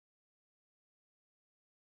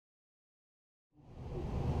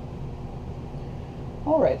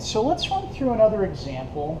All right, so let's run through another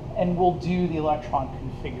example, and we'll do the electron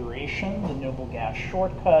configuration, the noble gas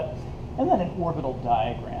shortcut, and then an orbital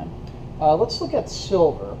diagram. Let's look at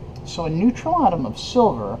silver. So a neutral atom of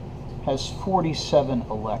silver has 47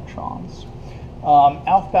 electrons.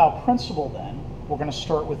 Aufbau principle then, we're going to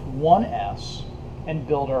start with 1s and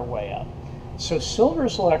build our way up. So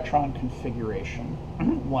silver's electron configuration,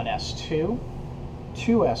 1s2,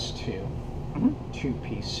 2s2,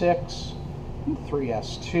 2p6,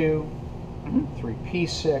 3s2,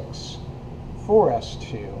 3p6,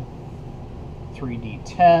 4s2,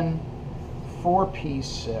 3d10,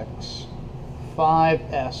 4p6,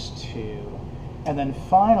 5s2, and then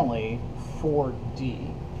finally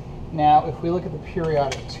 4d. Now, if we look at the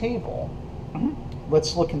periodic table,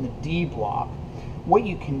 let's look in the D block. What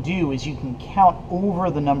you can do is you can count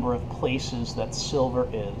over the number of places that silver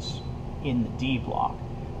is in the D block.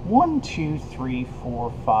 1, 2, 3,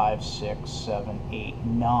 4, 5, 6, 7, 8,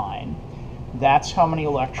 9. That's how many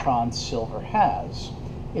electrons silver has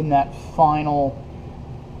in that final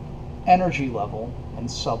energy level and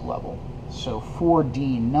sublevel. So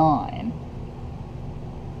 4d9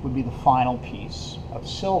 would be the final piece of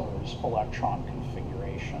silver's electron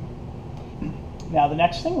configuration. Now the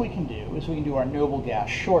next thing we can do is we can do our noble gas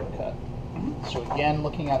shortcut. So again,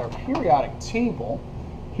 looking at our periodic table,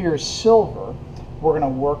 here's silver. We're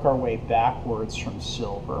going to work our way backwards from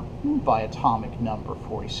silver by atomic number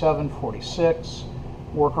 47, 46,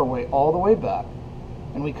 work our way all the way back,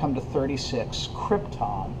 and we come to 36.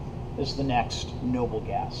 Krypton is the next noble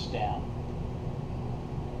gas down.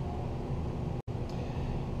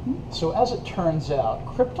 So as it turns out,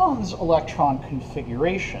 krypton's electron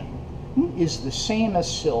configuration is the same as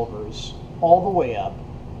silver's all the way up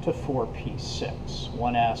to 4p6.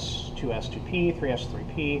 1s, 2s, 2p, 3s,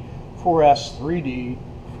 3p, 4s, 3d,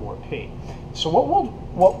 4p. So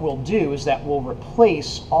what we'll do is that we'll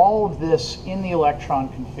replace all of this in the electron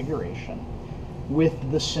configuration with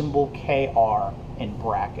the symbol Kr in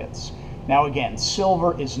brackets. Now again,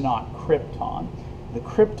 silver is not krypton. The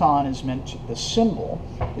krypton is meant to, the symbol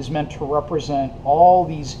is meant to represent all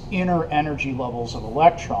these inner energy levels of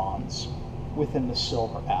electrons within the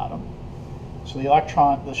silver atom. So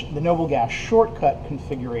the noble gas shortcut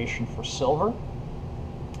configuration for silver,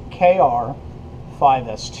 Kr,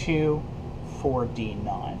 5s2,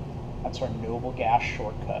 4d9. That's our noble gas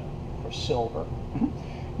shortcut for silver.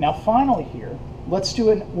 Now finally here, let's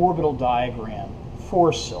do an orbital diagram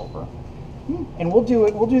for silver. And we'll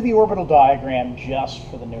do the orbital diagram just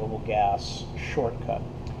for the noble gas shortcut.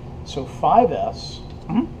 So 5s,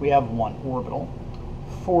 we have one orbital.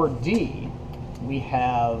 4d, we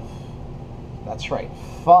have, that's right,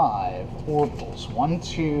 5 orbitals. 1,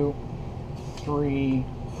 2, 3,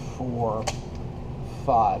 4,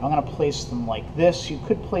 5. I'm going to place them like this. You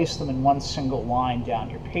could place them in one single line down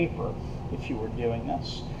your paper if you were doing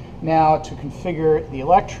this. Now to configure the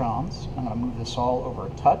electrons, I'm going to move this all over a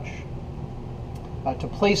touch. To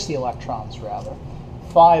place the electrons, rather.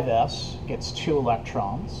 5s gets 2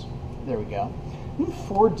 electrons. There we go.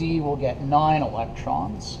 4d will get 9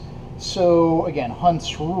 electrons. So again,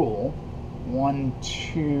 Hund's rule, 1,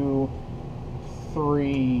 2,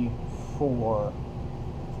 3, 4,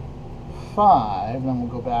 5. Then we'll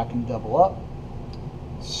go back and double up.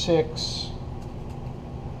 6,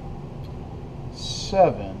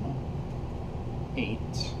 7, 8,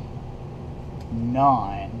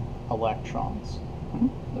 9 electrons.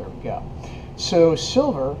 There we go. So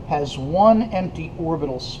silver has one empty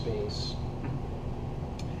orbital space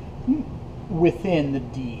within the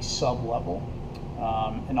D sublevel,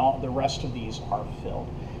 and all the rest of these are filled.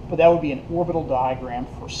 But that would be an orbital diagram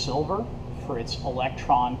for silver for its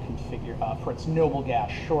electron for its noble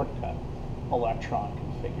gas shortcut electron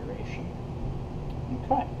configuration.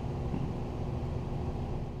 Okay.